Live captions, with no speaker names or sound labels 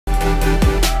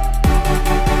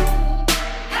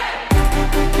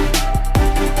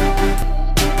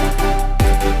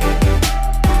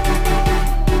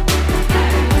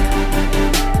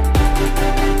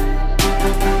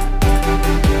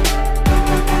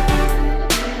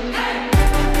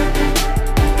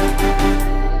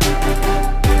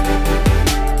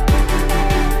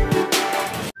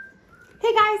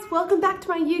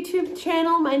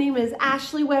My name is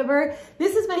Ashley Weber.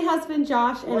 This is my husband,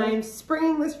 Josh, and I'm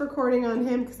springing this recording on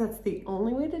him because that's the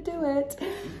only way to do it.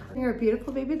 Your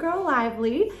beautiful baby girl,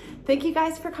 Lively. Thank you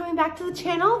guys for coming back to the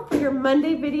channel for your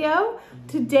Monday video.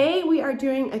 Today we are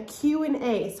doing a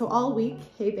Q&A. So all week,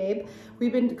 hey babe,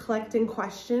 we've been collecting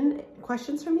questions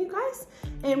from you guys,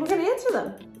 and we're gonna answer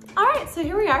them. All right, so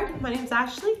here we are. My name's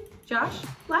Ashley, Josh,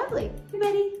 Lively. Hey,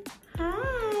 Betty.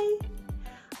 Hi.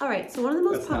 All right, so one of the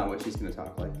most— That's not what she's gonna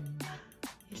talk like.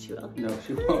 Yes, she will. No,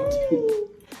 she won't.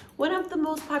 One of the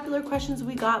most popular questions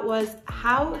we got was,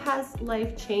 how has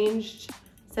life changed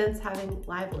since having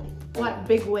Lively? What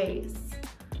big ways?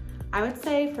 I would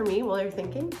say for me, while you're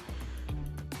thinking,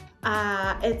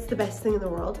 it's the best thing in the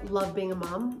world. Love being a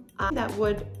mom. That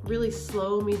would really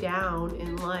slow me down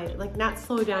in life. Like, not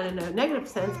slow down in a negative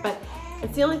sense, but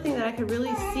it's the only thing that I could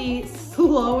really see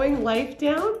slowing life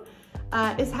down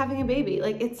is having a baby.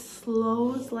 Like, it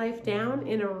slows life down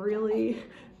in a really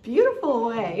beautiful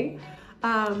way,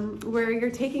 where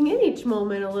you're taking in each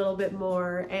moment a little bit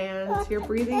more and you're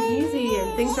breathing easy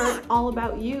and things aren't all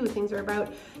about you. Things are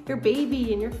about your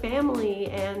baby and your family.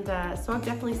 And so I've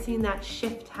definitely seen that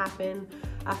shift happen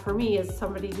for me as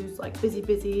somebody who's like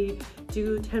busy,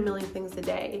 do 10 million things a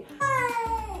day.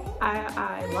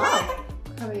 I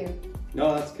love. How about you?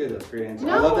 No, that's good. That's a great answer.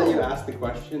 No. I love that you asked the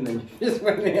question, then you just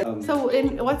went in. So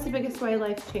what's the biggest way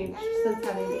life changed since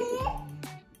having a baby?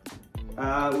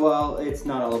 Well, it's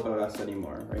not all about us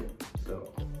anymore, right?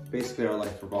 So basically our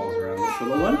life revolves around this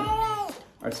little one.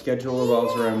 Our schedule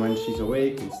revolves around when she's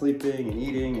awake and sleeping and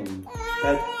eating and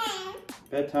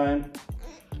bedtime.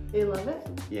 You love it?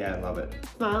 Yeah, I love it.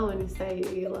 Smile when you say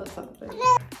you love something.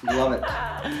 Love it.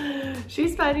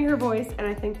 She's finding her voice and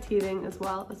I think teething as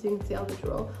well, as you can see all the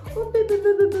drool.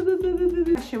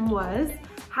 The question was,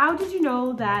 how did you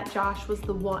know that Josh was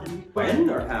the one? When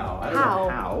or how? I don't know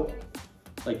how.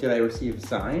 Like, did I receive a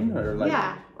sign, or like,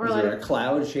 yeah, or was like, there a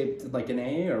cloud shaped like an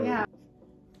A, or yeah?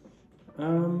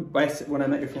 When I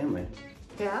met your family.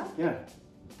 Yeah. Yeah.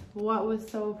 What was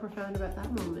so profound about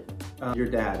that moment? Your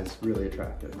dad is really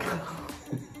attractive.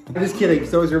 I'm just kidding.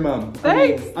 So is your mom.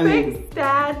 Thanks, I mean, thanks,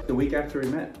 Dad. The week after we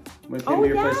met, when we came to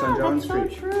your place on John Street.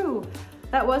 That's so true.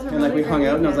 That was a and really like we hung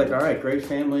out, and I was weekend. like, all right, great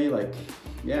family, like,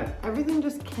 yeah. Everything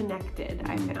just connected,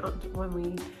 I found, when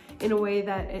we, in a way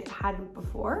that it hadn't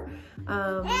before.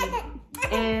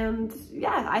 And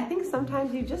yeah, I think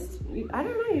sometimes you just, I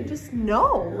don't know, you just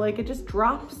know, like it just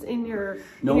drops in your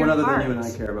No in one your other heart. than you and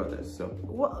I care about this, so.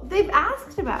 Well, they've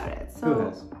asked about it, so. Who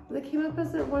has? They came up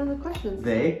as one of the questions.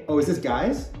 They? Oh, is this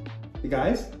guys? The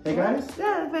guys? Hey guys?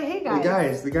 Yeah, my hey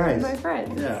guys. The guys. My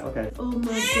friends. Yeah, okay. Oh my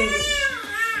goodness.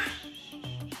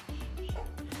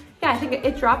 Yeah, I think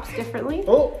it drops differently.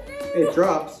 Oh, it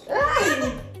drops.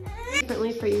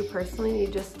 Differently for you personally, you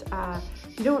just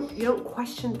you don't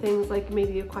question things like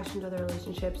maybe you questioned other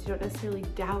relationships. You don't necessarily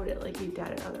doubt it like you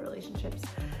doubted other relationships.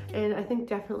 And I think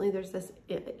definitely there's this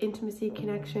intimacy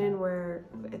connection where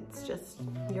it's just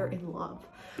you're in love.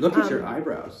 Look at your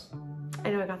eyebrows.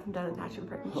 I know, I got them done at Thatch and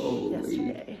French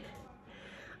yesterday.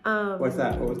 What's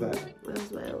that? What was that? That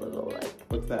was my little like.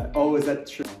 What's that? Oh, is that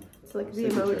true? It's like the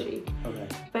emoji. Okay.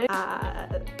 But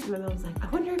my mom was like, I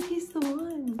wonder if he's the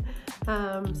one.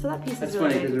 So that piece That's is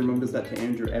funny really because your mom does that to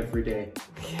Andrew every day.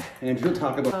 Andrew will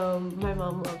talk about. My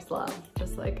mom loves love,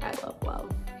 just like I love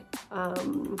love.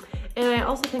 And I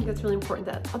also think it's really important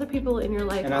that other people in your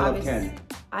life, And I love Ken.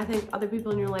 I think other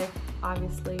people in your life,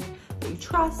 obviously, that you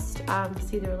trust,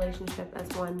 see the relationship as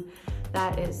one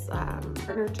that is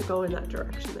partner to go in that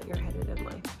direction that you're headed in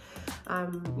life.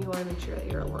 You want to make sure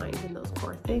that you're aligned in those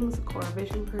core things, core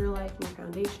vision for your life and your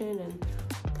foundation. And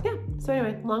yeah, so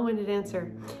anyway, long-winded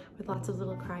answer with lots of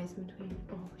little cries in between.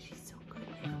 Oh, she's so good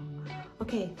now.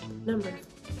 Okay, number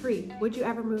 3, would you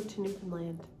ever move to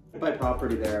Newfoundland? I buy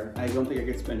property there. I don't think I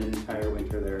could spend an entire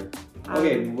winter there.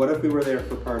 Okay, what if we were there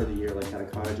for part of the year, like had a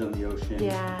cottage on the ocean?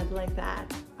 Yeah, I'd like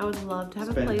that. I would love to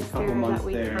have Spend a place a couple there months that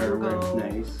we there can where go,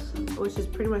 it's nice. which is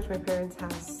pretty much my parents'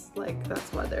 house. Like,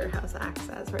 that's what their house acts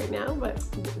as right now. But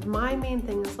my main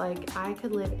thing is like, I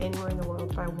could live anywhere in the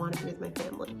world, but I want to be with my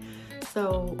family.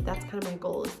 So that's kind of my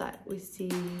goal, is that we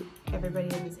see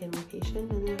everybody in the same location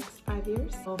in the next 5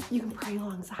 years. So you can pray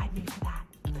alongside me for that.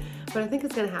 But I think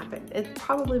it's gonna happen. It's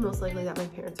probably most likely that my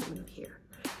parents will move here.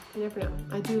 You never know.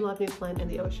 I do love Newfoundland and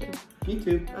the ocean. Me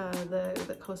too.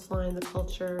 The coastline, the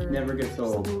culture. Never gets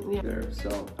old yeah. there,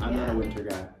 so I'm not a winter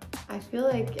guy. I feel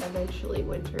like eventually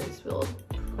winters will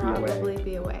probably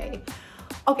be away.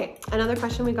 Okay, another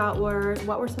question we got were,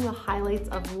 what were some of the highlights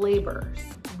of labors?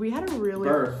 We had a really...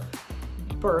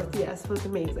 birth, yes, was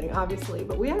amazing, obviously,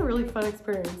 but we had a really fun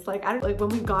experience. Like, when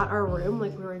we got our room,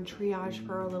 like we were in triage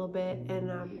for a little bit, and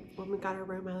when we got our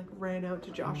room, I like ran out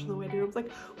to Josh on the waiting room. I was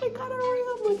like, we got our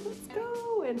room, like, let's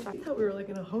go. And I thought we were like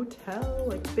in a hotel,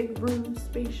 like big room,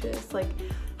 spacious, like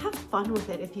have fun with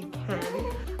it if you can.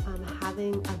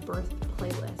 Having a birth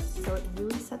playlist, so it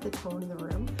really set the tone in the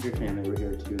room. Your family were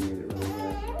here too, and made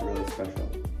it really special.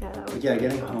 Yeah, that was but yeah,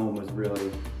 getting home was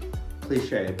really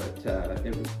cliche, but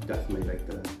it was definitely like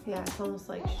the it's almost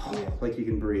like you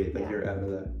can breathe, like you're out of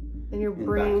the. And you're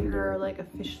bringing her like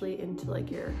officially into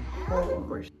like your home.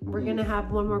 We're gonna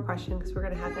have one more question because we're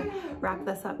gonna have to wrap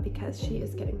this up because she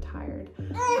is getting tired.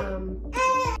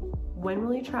 When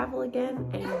will you travel again,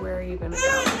 and where are you gonna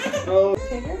go? Oh.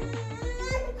 Take her.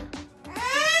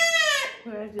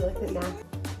 What do I do like the nap?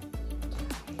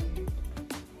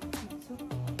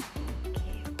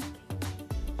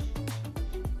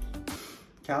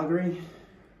 Calgary.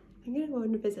 I'm gonna go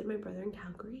in to visit my brother in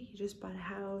Calgary. He just bought a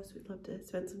house. We'd love to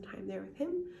spend some time there with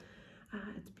him.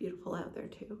 It's beautiful out there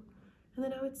too. And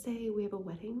then I would say we have a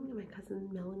wedding. My cousin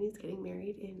Melanie's getting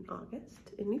married in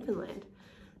August in Newfoundland.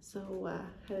 So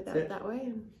headed out that way.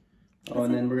 And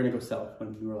and then we're gonna go south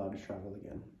when we're allowed to travel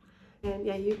again. And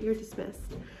yeah, you're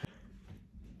dismissed.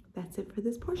 That's it for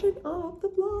this portion of the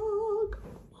vlog.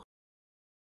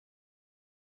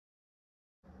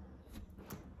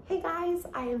 Hey guys,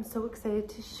 I am so excited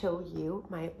to show you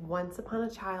my Once Upon a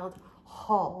Child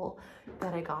haul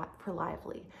that I got for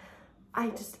Lively.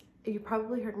 You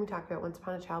probably heard me talk about Once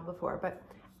Upon a Child before, but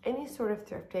any sort of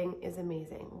thrifting is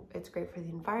amazing. It's great for the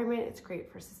environment, it's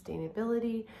great for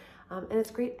sustainability, and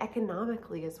it's great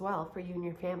economically as well for you and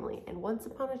your family. And Once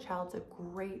Upon a Child's a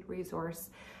great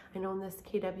resource. I know in this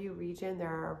KW region,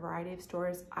 there are a variety of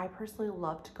stores. I personally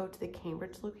love to go to the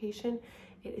Cambridge location.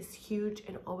 It is huge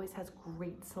and always has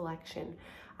great selection.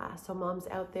 So moms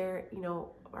out there, you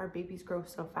know, our babies grow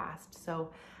so fast.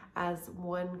 So as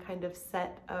one kind of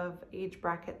set of age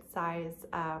bracket size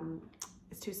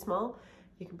is too small,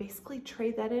 you can basically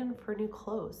trade that in for new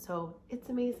clothes. So it's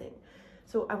amazing.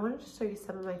 So I wanted to show you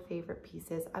some of my favorite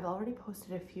pieces. I've already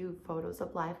posted a few photos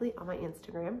of Lively on my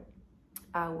Instagram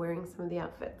wearing some of the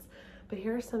outfits. But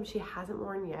here are some she hasn't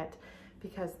worn yet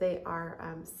because they are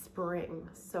spring.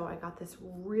 So I got this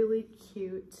really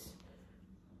cute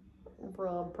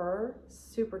romper,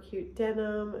 super cute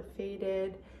denim,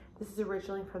 faded. This is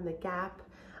originally from the Gap.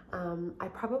 I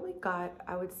probably got,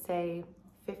 I would say,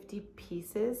 50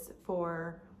 pieces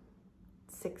for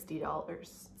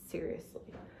 $60, seriously.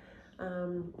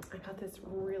 I got this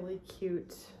really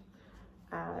cute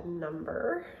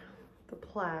number, the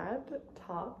plaid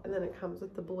top, and then it comes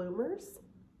with the bloomers.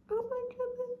 Oh my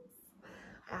goodness.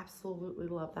 I absolutely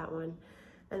love that one.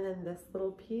 And then this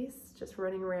little piece, just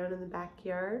running around in the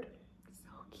backyard. So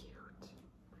cute,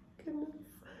 my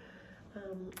goodness.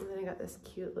 And then I got this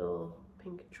cute little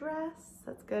pink dress.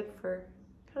 That's good for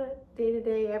kind of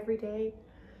day-to-day, everyday.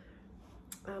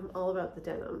 All about the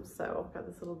denim. So got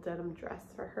this little denim dress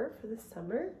for her for the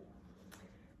summer.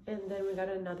 And then we got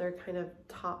another kind of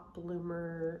top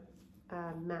bloomer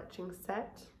matching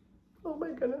set. Oh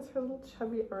my goodness, her little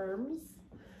chubby arms.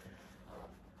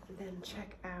 And then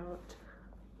check out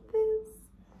this.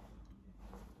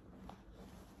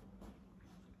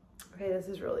 Okay, this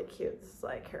is really cute. This is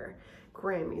like her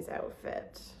Grammy's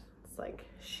outfit. It's like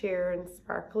sheer and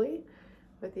sparkly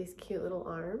with these cute little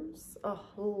arms. Oh,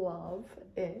 love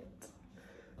it.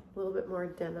 A little bit more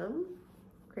denim.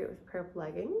 Great with a pair of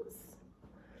leggings.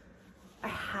 I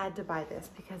had to buy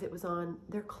this because it was on,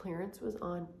 their clearance was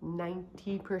on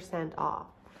 90% off.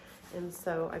 And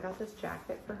so I got this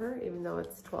jacket for her, even though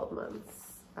it's 12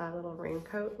 months. A little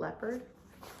raincoat, leopard.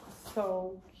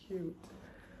 So cute.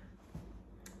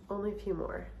 Only a few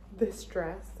more. This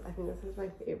dress, I think this is my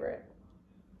favorite.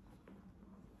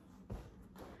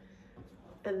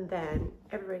 And then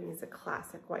everybody needs a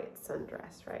classic white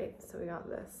sundress, right? So we got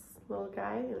this little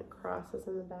guy and it crosses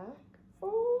in the back.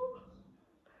 Oh.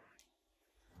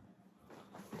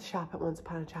 Shop at Once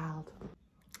Upon a Child.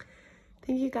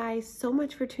 Thank you guys so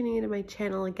much for tuning into my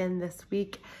channel again this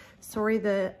week. Sorry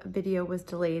the video was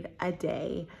delayed a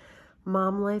day.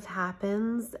 Mom life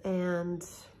happens and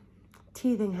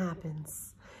teething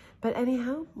happens. But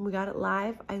anyhow, we got it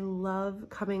live. I love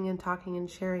coming and talking and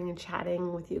sharing and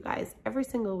chatting with you guys every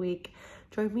single week.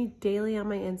 Join me daily on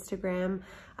my Instagram.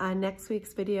 Next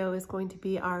week's video is going to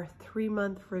be our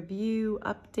 3-month review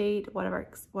update, what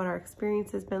our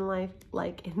experience has been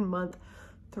like in month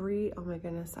 3. Oh my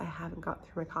goodness, I haven't got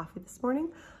through my coffee this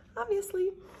morning, obviously.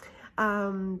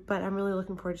 But I'm really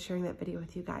looking forward to sharing that video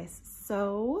with you guys.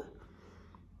 So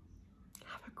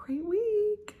have a great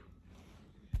week.